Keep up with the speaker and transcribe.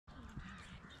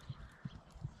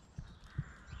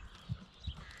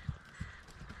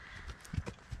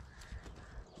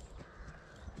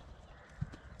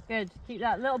Good. Keep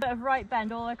that little bit of right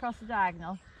bend all the way across the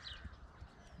diagonal.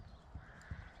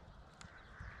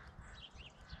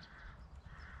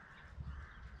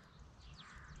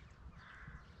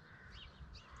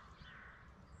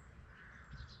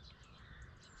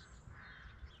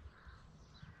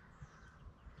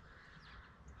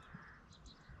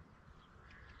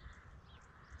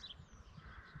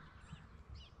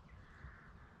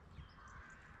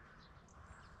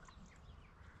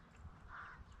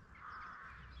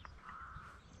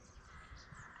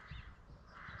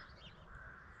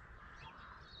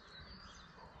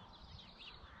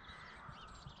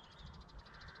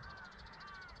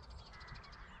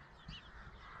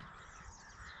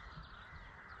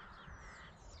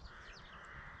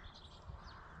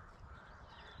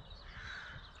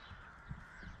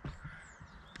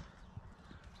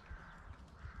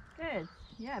 Good.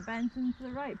 Yeah, bend them to the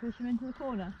right, push them into the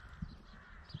corner.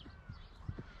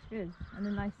 Good. And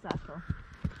a nice circle.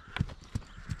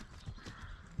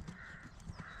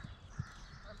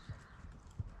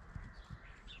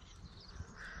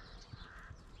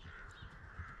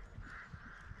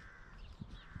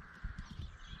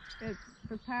 Good.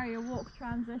 Prepare your walk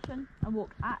transition and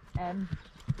walk at M.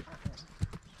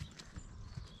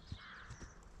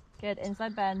 Good.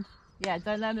 Inside bend. Yeah,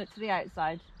 don't let them look to the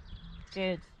outside.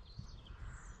 Good.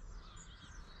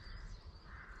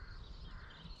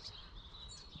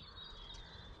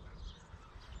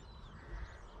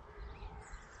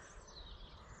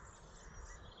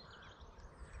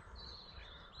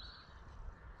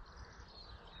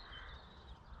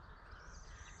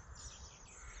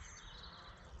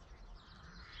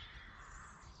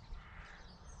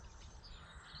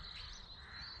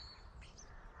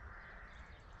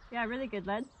 Yeah, really good,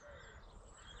 Len.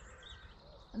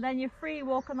 And then you're free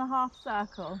walk on the half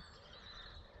circle.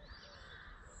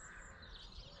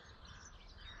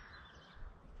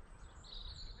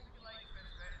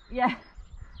 Yeah,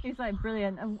 he's like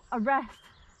brilliant. A rest,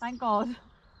 thank God.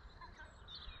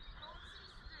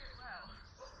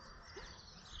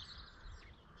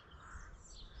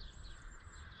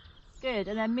 Good,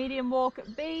 and then medium walk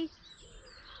at B.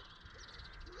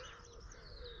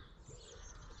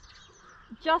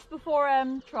 Just before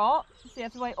M, trot. So you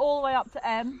have to wait all the way up to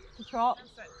M to trot.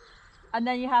 And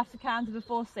then you have to canter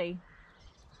before C.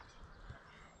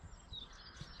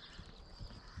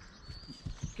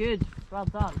 Good, well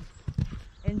done.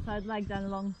 Inside leg down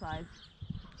alongside.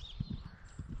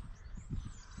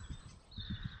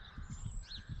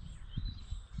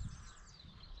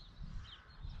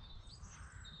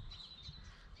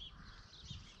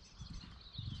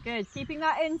 Good, keeping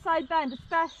that inside bend,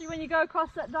 especially when you go across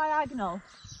that diagonal.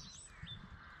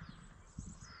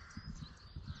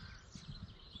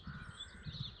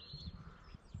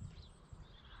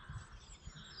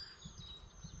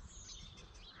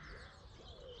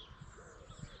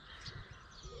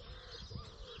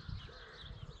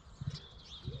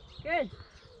 Good,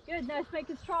 good. Now let's make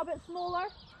his trot a bit smaller.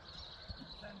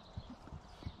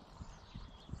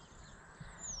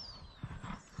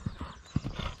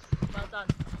 Well done.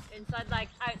 Inside leg,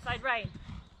 outside rein.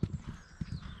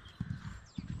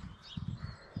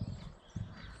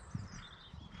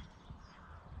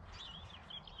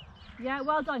 Yeah,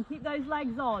 well done. Keep those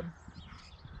legs on.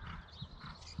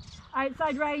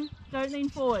 Outside rein, don't lean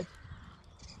forward.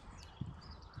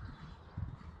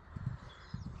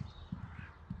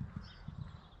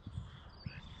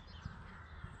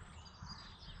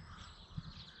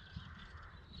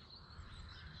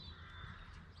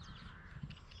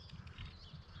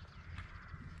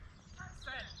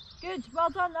 Good, well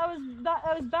done. That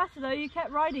was better though. You kept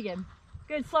riding him.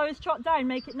 Good, slow his trot down,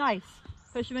 make it nice.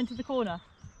 Push him into the corner.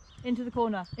 Into the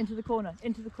corner, into the corner,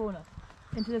 into the corner.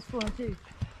 Into this corner too.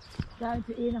 Down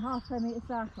to E.5 centimetre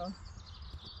circle.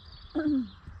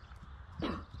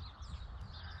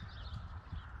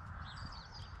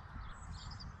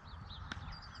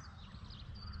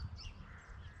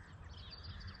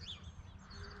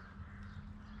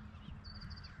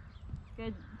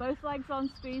 Good, both legs on,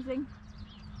 squeezing.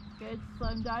 Good, slow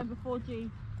him down before G.